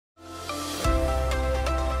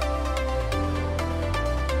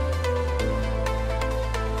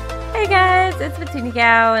it's Bettina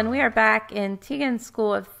Gal, and we are back in Teagan's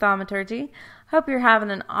School of Thaumaturgy. Hope you're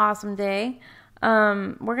having an awesome day.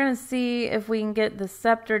 We're going to see if we can get the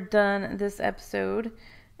scepter done this episode.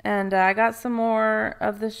 And I got some more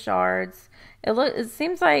of the shards. It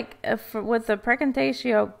seems like with the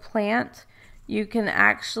Precantatio plant, you can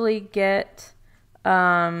actually get,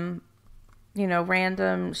 random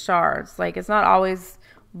shards. Like, it's not always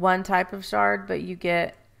one type of shard, but you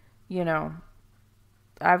get,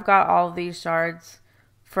 I've got all of these shards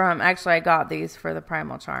from, actually I got these for the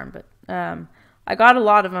primal charm, but I got a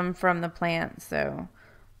lot of them from the plant, so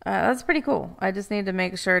that's pretty cool. I just need to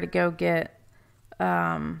make sure to go get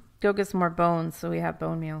some more bones so we have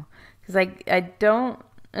bone meal, because I don't,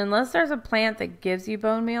 unless there's a plant that gives you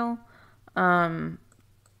bone meal, that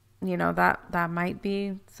might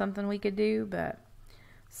be something we could do. But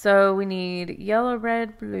so we need yellow,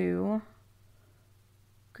 red, blue,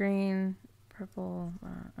 green, purple.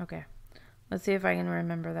 Okay, let's see if I can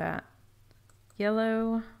remember that.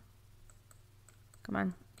 Yellow, come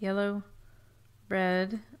on, yellow,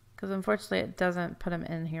 red, because unfortunately it doesn't put them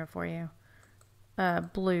in here for you.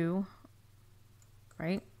 Blue,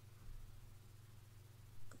 right?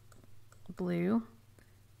 Blue,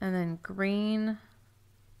 and then green,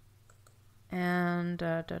 and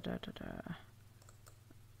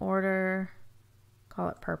order, call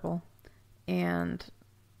it purple, and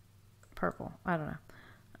purple. I don't know.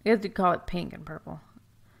 You have to call it pink and purple.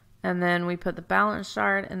 And then we put the balance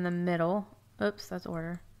shard in the middle. Oops, that's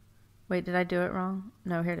order. Wait, did I do it wrong?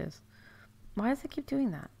 No, here it is. Why does it keep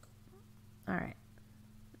doing that? All right.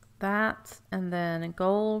 That, and then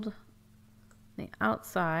gold on the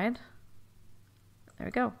outside. There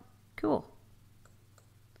we go. Cool.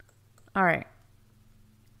 All right.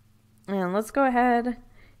 And let's go ahead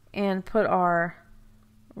and put our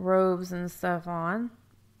robes and stuff on.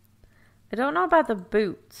 I don't know about the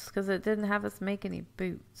boots, because it didn't have us make any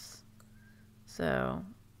boots. So,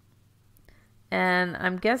 and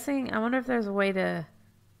I'm guessing, I wonder if there's a way to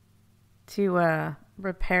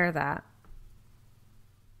repair that.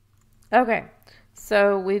 Okay,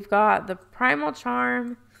 so we've got the primal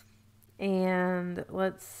charm, and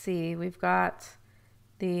let's see, we've got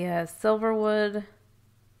the silverwood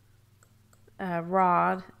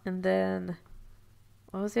rod, and then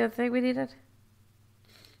what was the other thing we needed?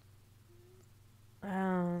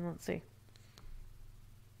 Let's see.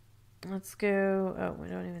 Let's go. Oh, we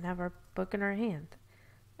don't even have our book in our hand.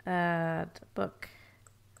 Book.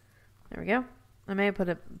 There we go. I may have put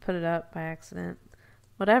it up by accident.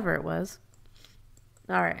 Whatever it was.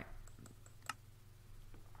 All right.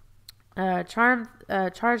 Charged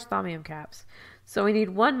thaumium caps. So we need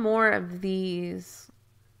one more of these,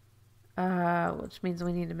 which means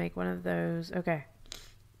we need to make one of those. Okay.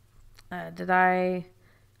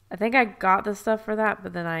 I think I got the stuff for that,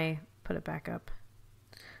 but then I put it back up.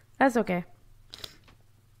 That's okay.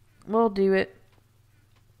 We'll do it.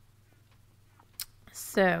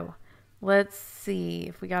 So, let's see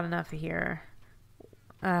if we got enough here.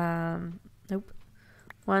 Nope.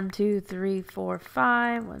 1, 2, 3, 4,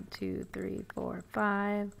 5. 1, 2, 3, 4,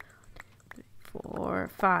 5. 3, 4,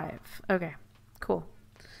 5. Okay, cool.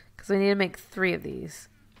 Because we need to make 3 of these.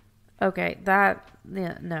 Okay,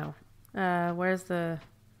 no. Where's the...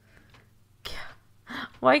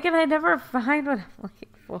 Why can I never find what I'm looking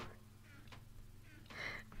for?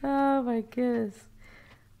 Oh my goodness.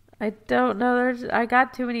 I don't know. I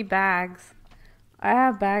got too many bags. I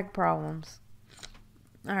have bag problems.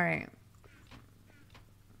 Alright.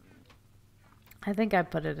 I think I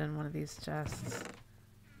put it in one of these chests.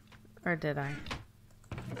 Or did I?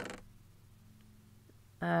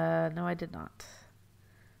 No, I did not.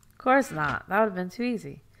 Of course not. That would have been too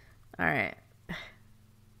easy. Alright.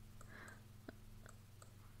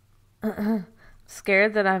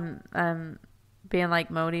 Scared that I'm being like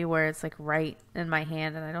Modi, where it's like right in my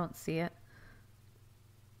hand and I don't see it.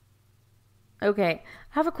 Okay, I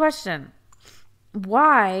have a question.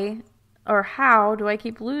 Why or how do I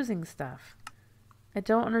keep losing stuff? I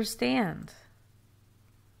don't understand.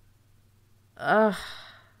 Ugh.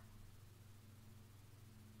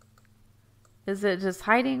 Is it just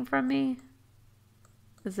hiding from me?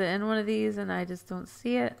 Is it in one of these and I just don't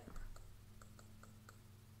see it?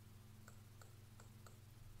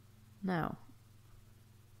 No.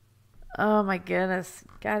 Oh my goodness.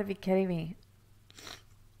 Gotta be kidding me.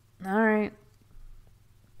 Alright.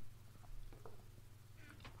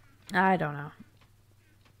 I don't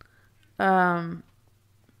know.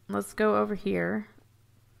 Let's go over here.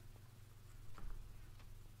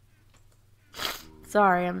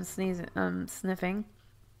 Sorry, I'm sneezing. I'm sniffing.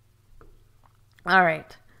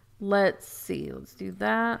 Alright. Let's see. Let's do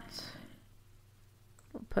that.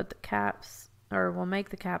 We'll put the caps or we'll make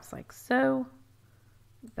the caps like so.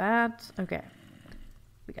 That, okay.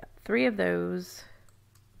 We got 3 of those.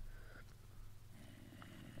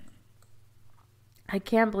 I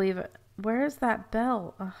can't believe it. Where is that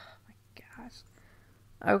bell? Oh my gosh.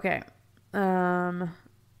 Okay. Let's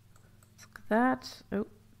look at that. Oh.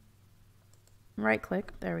 Right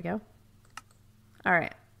click. There we go. All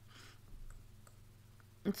right.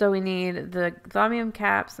 So we need the thaumium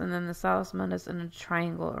caps and then the salus mundus and a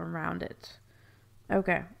triangle around it.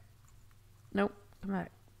 Okay. Nope. Come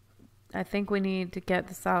back. I think we need to get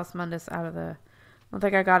the salus mundus out of the... I don't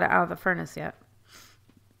think I got it out of the furnace yet.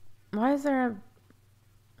 Why is there a...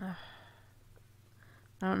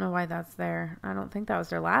 I don't know why that's there. I don't think that was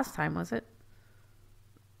there last time, was it?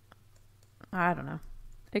 I don't know.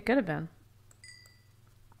 It could have been.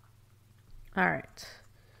 Alright.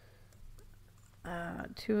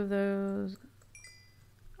 2 of those.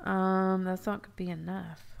 That's not going to be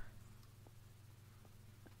enough.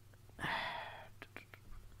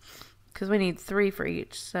 Because we need 3 for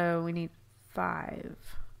each, so we need 5.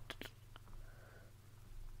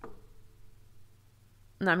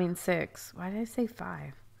 I mean 6. Why did I say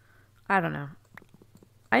 5? I don't know.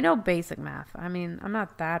 I know basic math. I mean, I'm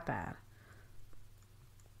not that bad.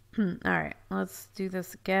 Alright, let's do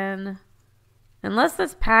this again. Unless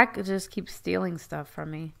this pack just keeps stealing stuff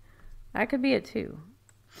from me. That could be it too.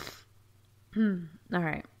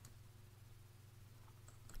 Alright.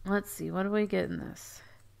 Let's see. What do we get in this?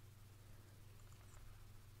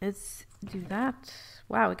 Let's do that.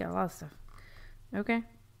 Wow, we got a lot of stuff. Okay.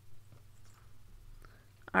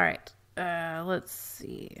 Alright, let's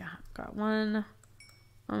see. Got one.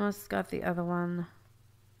 Almost got the other one.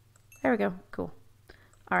 There we go. Cool.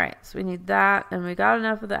 Alright, so we need that. And we got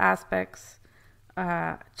enough of the aspects.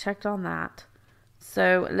 Checked on that.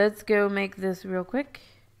 So let's go make this real quick.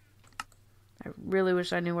 I really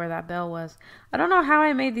wish I knew where that bell was. I don't know how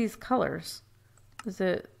I made these colors. Is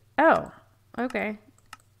it... Oh, okay.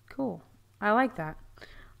 Cool. I like that.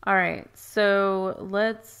 Alright, so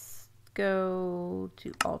let's... go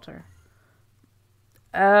to altar.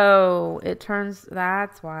 Oh, it turns,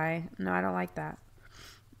 that's why. No, I don't like that.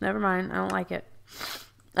 Never mind, I don't like it.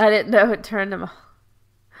 I didn't know it turned them off.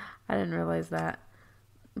 I didn't realize that.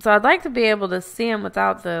 So I'd like to be able to see them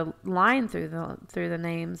without the line through the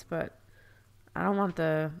names, but I don't want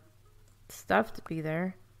the stuff to be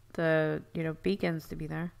there. The, you know, beacons to be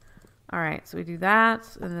there. Alright, so we do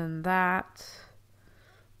that, and then that.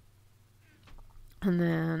 And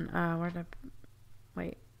then, where did I,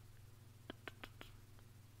 wait.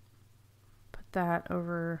 Put that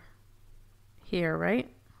over here, right?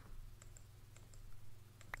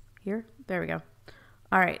 Here? There we go.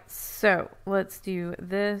 Alright, so let's do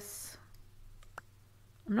this.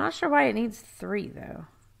 I'm not sure why it needs 3, though.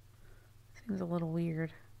 Seems a little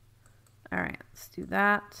weird. Alright, let's do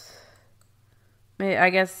that. I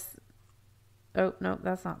guess, oh, no,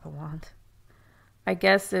 that's not the wand. I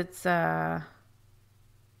guess it's, now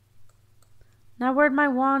where'd my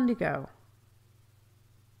wand go?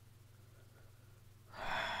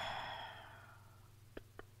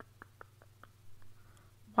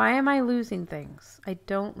 Why am I losing things? I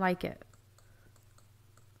don't like it.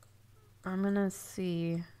 I'm gonna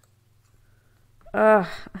see. Ugh,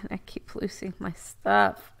 I keep losing my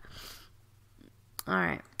stuff.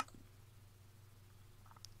 Alright.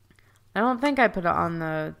 I don't think I put it on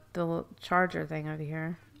the charger thing over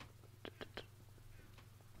here.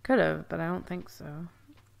 Could have, but I don't think so.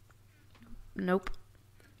 Nope.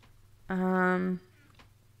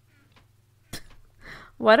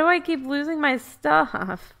 Why do I keep losing my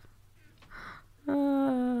stuff?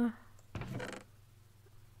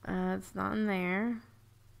 It's not in there.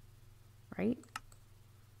 Right?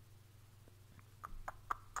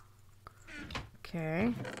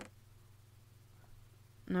 Okay.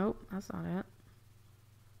 Nope, that's not it.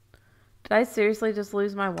 Did I seriously just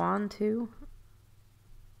lose my wand too?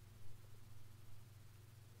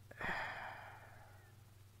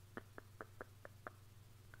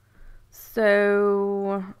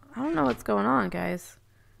 So, I don't know what's going on, guys.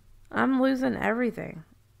 I'm losing everything.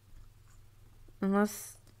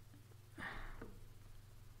 Unless...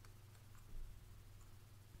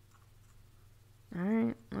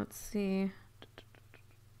 Alright, let's see.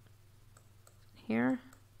 Here.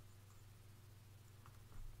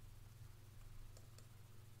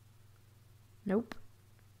 Nope.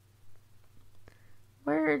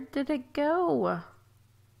 Where did it go?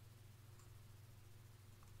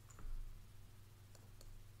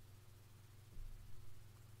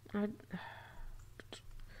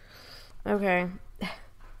 Okay.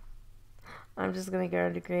 I'm just gonna go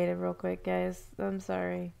into creative real quick, guys. I'm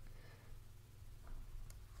sorry.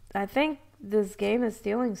 I think This game is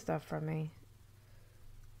stealing stuff from me.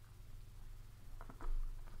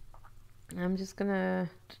 I'm just gonna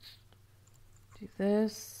do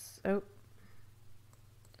this. Oh.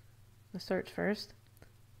 Let's search first.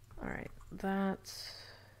 Alright, that's...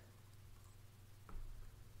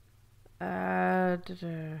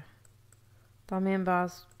 Thaumium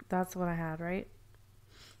boss, that's what I had, right?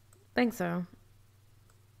 Think so.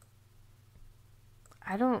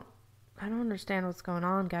 I don't understand what's going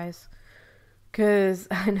on, guys. Cause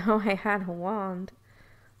I know I had a wand.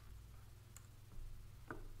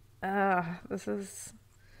 This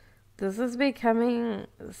is becoming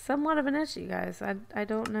somewhat of an issue, guys. I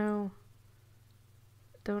don't know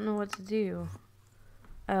what to do.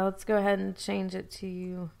 Let's go ahead and change it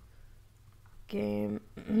to game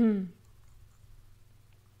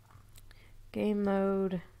game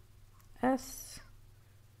mode S.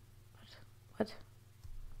 What?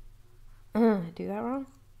 Did I do that wrong?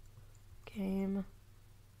 Game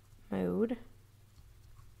mode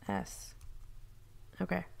S.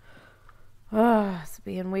 Okay. Oh, it's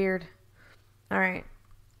being weird. Alright.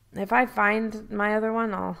 If I find my other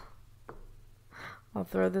one, I'll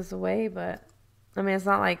throw this away, but I mean, it's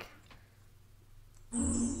not like,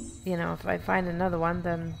 you know, if I find another one,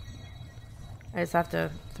 then I just have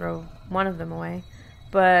to throw one of them away.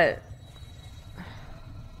 But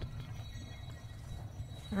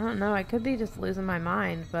I don't know, I could be just losing my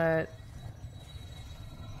mind, but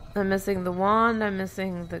I'm missing the wand, I'm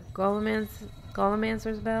missing the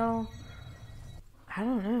Golemancer's bell. I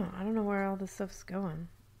don't know. I don't know where all this stuff's going.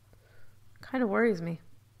 Kind of worries me.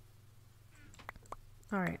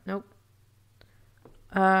 Alright, nope.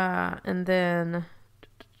 And then...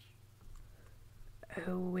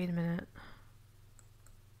 Oh, wait a minute.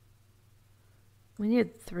 We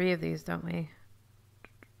need 3 of these, don't we?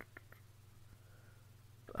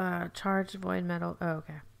 Charged void metal. Oh,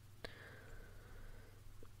 okay.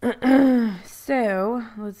 So,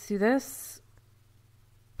 let's do this.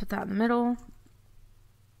 Put that in the middle.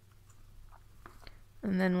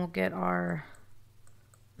 And then we'll get our...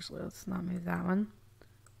 Actually, let's not move that one.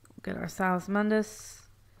 We'll get our Salus Mundus.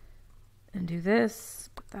 And do this.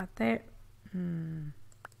 Put that there.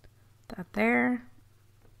 That there.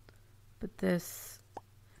 Put this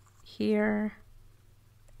here.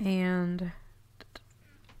 And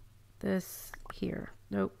this here.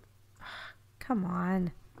 Nope. Come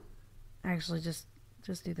on. Actually, just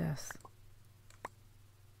do this.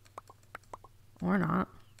 Or not.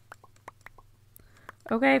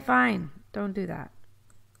 Okay, fine. Don't do that.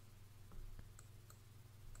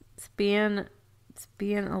 It's being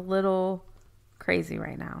a little crazy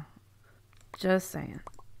right now. Just saying.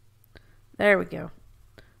 There we go.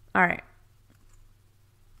 All right.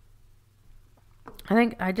 I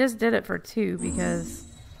think I just did it for 2 because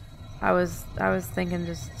I was thinking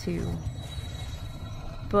just 2.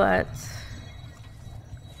 But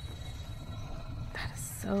that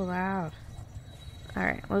is so loud. All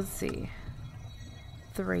right, let's see.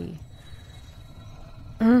 3.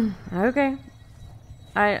 Okay.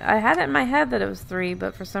 I had it in my head that it was 3,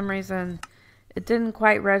 but for some reason it didn't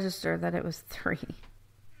quite register that it was 3.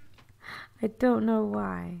 I don't know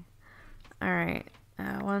why. Alright.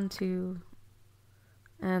 1, 2.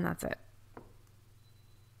 And that's it.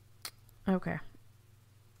 Okay.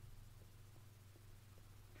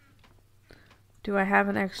 Do I have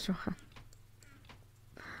an extra one?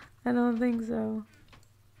 I don't think so.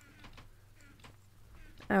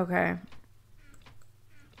 Okay.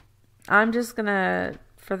 I'm just gonna,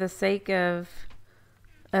 for the sake of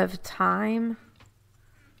time,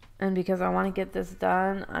 and because I want to get this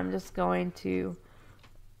done, I'm going to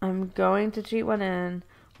cheat one in.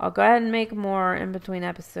 I'll go ahead and make more in between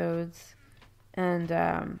episodes, and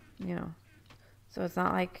you know, so it's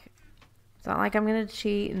not like I'm gonna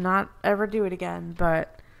cheat and not ever do it again,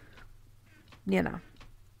 but you know.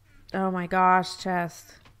 Oh my gosh,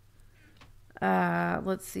 chest.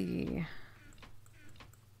 Let's see.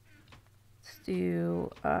 Let's do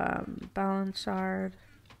balance shard.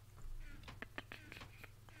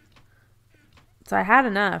 So I had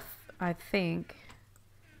enough, I think,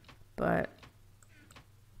 but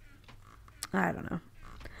I don't know.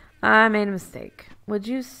 I made a mistake. Would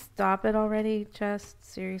you stop it already, chest?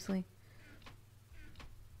 Seriously?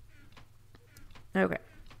 Okay.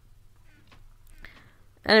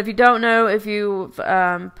 And if you don't know, if you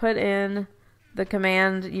put in the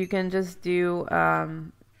command, you can just do,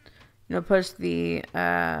 you know, push the /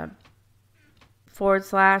 and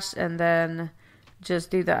then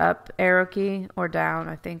just do the up arrow key, or down,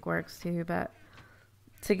 I think works too, but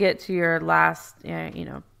to get to your last, you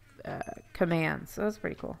know, command. So that's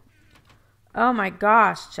pretty cool. Oh my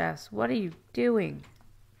gosh, Chess, what are you doing?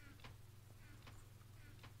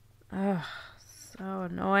 Ugh, so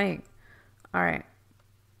annoying. Alright.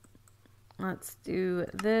 Let's do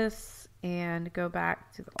this and go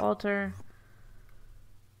back to the altar.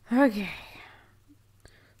 Okay.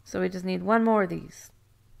 So we just need one more of these.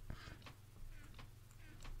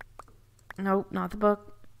 Nope, not the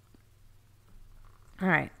book.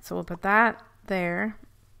 Alright, so we'll put that there.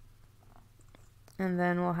 And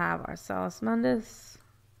then we'll have our Salus Mundus.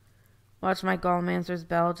 Watch my Golemancer's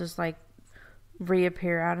bell just like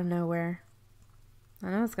reappear out of nowhere. I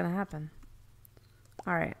know it's gonna happen.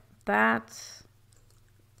 Alright, that,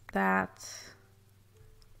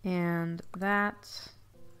 and that.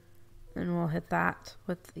 And we'll hit that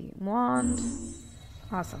with the wand.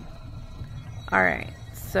 Awesome. Alright,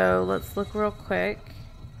 so let's look real quick.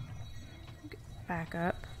 Back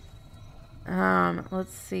up.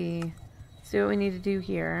 Let's see. See what we need to do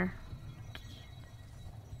here.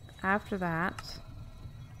 After that,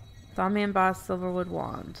 thaumium boss silverwood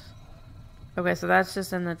wand. Okay, so that's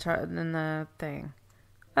just in the chart, in the thing.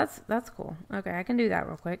 That's cool. Okay, I can do that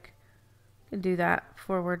real quick. I can do that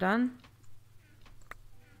before we're done.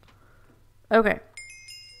 Okay.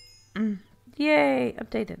 Yay,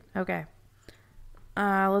 updated. Okay.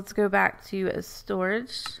 Let's go back to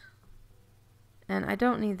storage. And I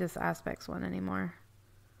don't need this aspects one anymore.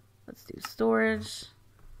 Let's do storage.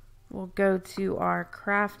 We'll go to our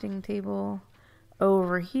crafting table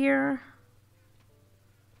over here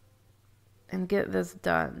and get this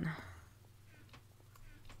done.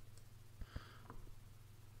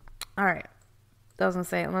 Alright. Doesn't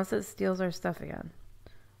say unless it steals our stuff again.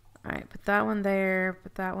 Alright, put that one there,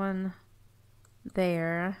 put that one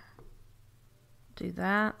there. Do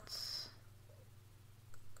that.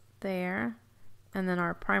 There. And then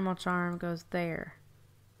our primal charm goes there.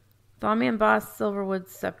 Thaumium boss silverwood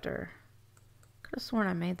scepter. Could have sworn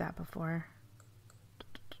I made that before.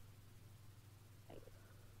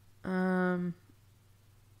 Oh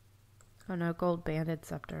no, gold banded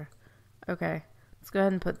scepter. Okay, let's go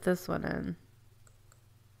ahead and put this one in.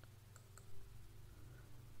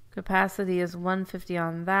 Capacity is 150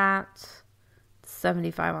 on that.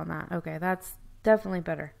 75 on that. Okay, that's definitely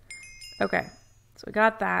better. Okay, so we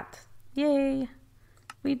got that. Yay!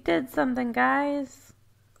 We did something, guys.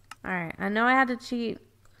 Alright, I know I had to cheat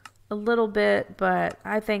a little bit, but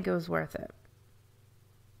I think it was worth it.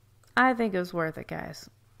 I think it was worth it, guys.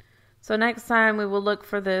 So next time we will look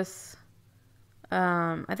for this.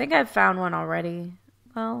 I think I've found one already.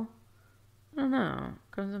 Well, I don't know.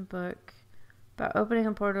 Crimson Book. About opening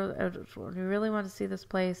a portal. If you really want to see this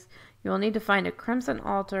place, you will need to find a crimson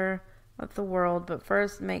altar of the world, but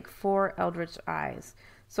first make 4 eldritch eyes.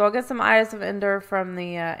 So I'll get some eyes of Ender from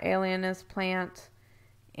the alienist plant.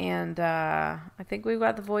 And I think we've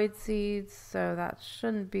got the void seeds, so that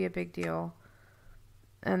shouldn't be a big deal.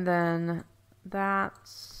 And then that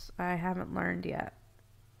I haven't learned yet.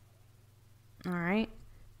 Alright.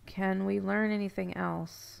 Can we learn anything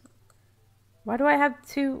else? Why do I have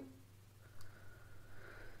 2?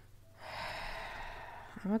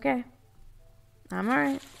 I'm okay. I'm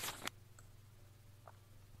alright.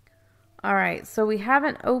 Alright, so we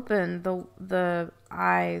haven't opened the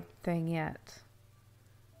eye thing yet.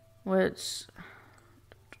 Which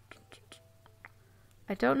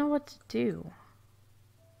I don't know what to do.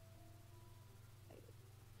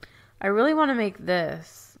 I really want to make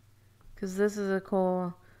this because this is a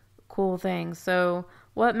cool thing. So,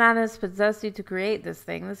 what madness possessed you to create this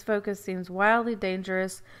thing? This focus seems wildly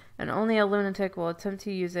dangerous, and only a lunatic will attempt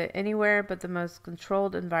to use it anywhere but the most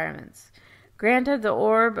controlled environments. Granted, the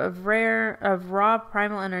orb of raw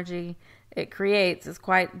primal energy it creates is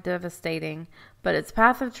quite devastating, but its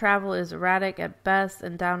path of travel is erratic at best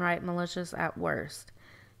and downright malicious at worst.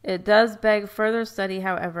 It does beg further study,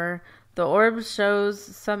 however. The orb shows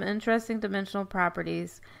some interesting dimensional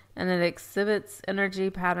properties, and it exhibits energy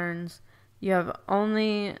patterns you have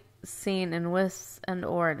only seen in wisps and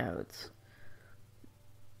aura nodes.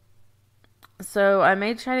 So I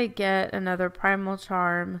may try to get another primal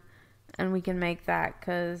charm, and we can make that,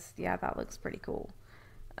 because, yeah, that looks pretty cool.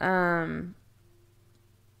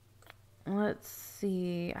 Let's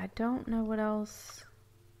see. I don't know what else.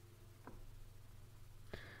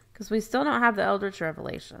 Because we still don't have the Eldritch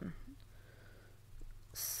Revelation.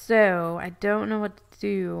 So, I don't know what to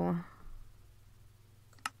do.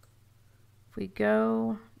 If we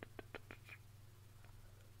go...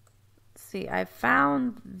 Let's see. I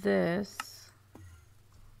found this.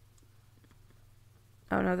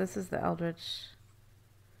 Oh no, this is the Eldritch.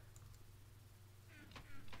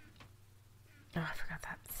 Oh, I forgot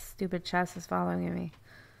that stupid chest is following me.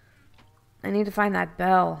 I need to find that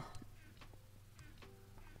bell.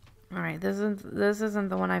 All right, this isn't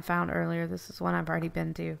the one I found earlier. This is one I've already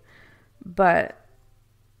been to. But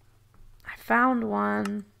I found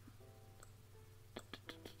one.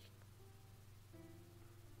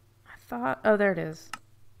 I thought, oh, there it is.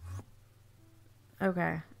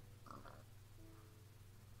 Okay.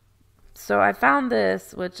 So I found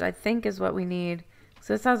this, which I think is what we need.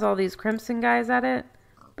 So this has all these crimson guys at it,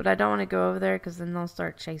 but I don't want to go over there because then they'll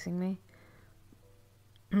start chasing me.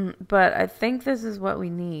 But I think this is what we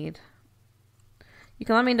need. You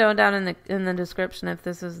can let me know down in the description if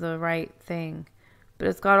this is the right thing. But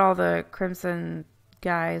it's got all the crimson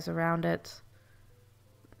guys around it.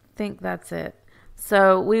 I think that's it.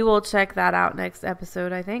 So we will check that out next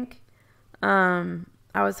episode, I think. I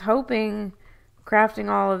was hoping crafting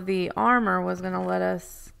all of the armor was going to let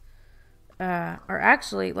us... or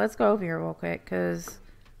actually, let's go over here real quick. Because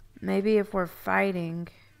maybe if we're fighting...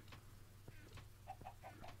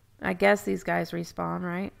 I guess these guys respawn,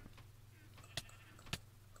 right?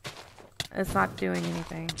 It's not doing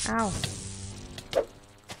anything. Ow.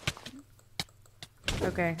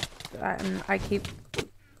 Okay. I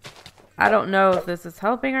don't know if this is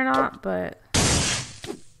helping or not, but...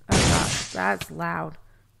 Oh gosh, that's loud.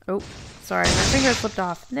 Oh, sorry. My finger slipped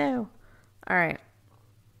off. No. Alright.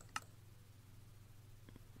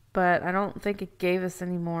 But I don't think it gave us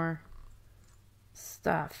any more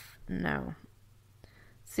stuff. No.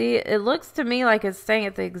 See, it looks to me like it's staying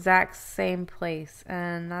at the exact same place,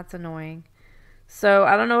 and that's annoying. So,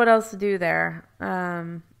 I don't know what else to do there.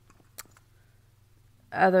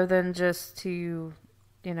 Other than just to,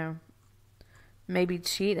 you know, maybe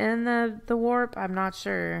cheat in the warp. I'm not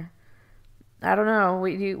sure. I don't know.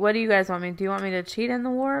 What do you guys want me to do? Do you want me to cheat in the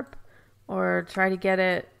warp? Or try to get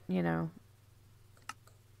it, you know,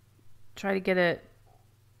 try to get it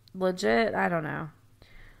legit? I don't know.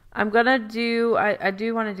 I'm gonna do, I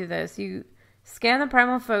do want to do this. You scan the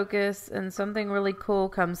primal focus and something really cool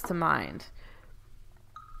comes to mind.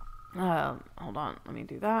 Hold on, let me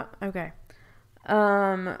do that. Okay.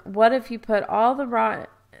 What if you put all the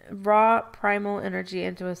raw primal energy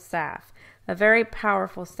into a staff? A very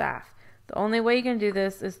powerful staff. The only way you can do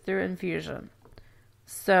this is through infusion.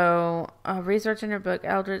 So, research in your book,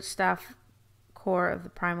 Eldritch Staff Core of the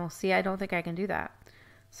Primal. See, I don't think I can do that.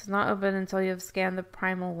 It's not open until you have scanned the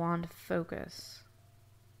primal wand focus.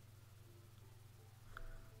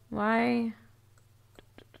 Why?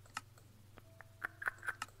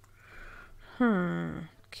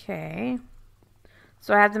 Okay.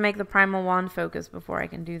 So I have to make the primal wand focus before I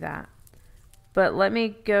can do that. But let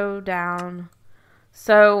me go down.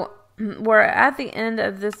 So we're at the end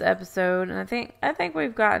of this episode, and I think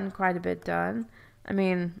we've gotten quite a bit done. I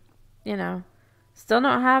mean, you know. Still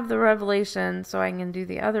don't have the revelation, so I can do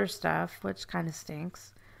the other stuff, which kind of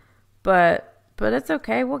stinks. But it's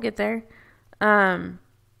okay. We'll get there.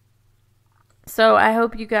 So I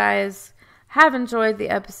hope you guys have enjoyed the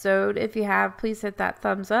episode. If you have, please hit that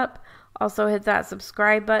thumbs up. Also hit that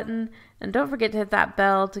subscribe button. And don't forget to hit that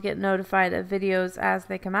bell to get notified of videos as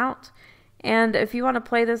they come out. And if you want to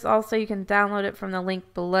play this also, you can download it from the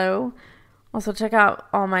link below. Also check out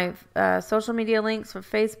all my social media links for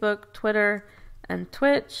Facebook, Twitter, and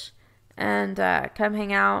Twitch, and come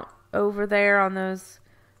hang out over there on those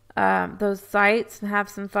sites and have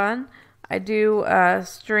some fun. I do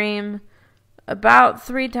stream about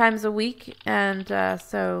 3 times a week, and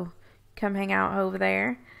so come hang out over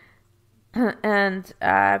there. And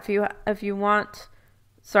if you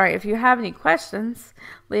have any questions,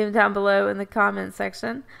 leave them down below in the comment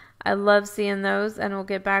section. I love seeing those, and we'll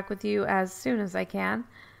get back with you as soon as I can.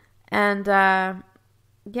 And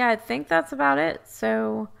yeah, I think that's about it.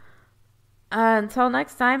 So until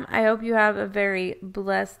next time, I hope you have a very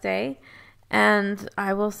blessed day, and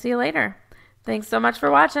I will see you later. Thanks so much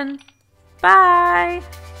for watching. Bye!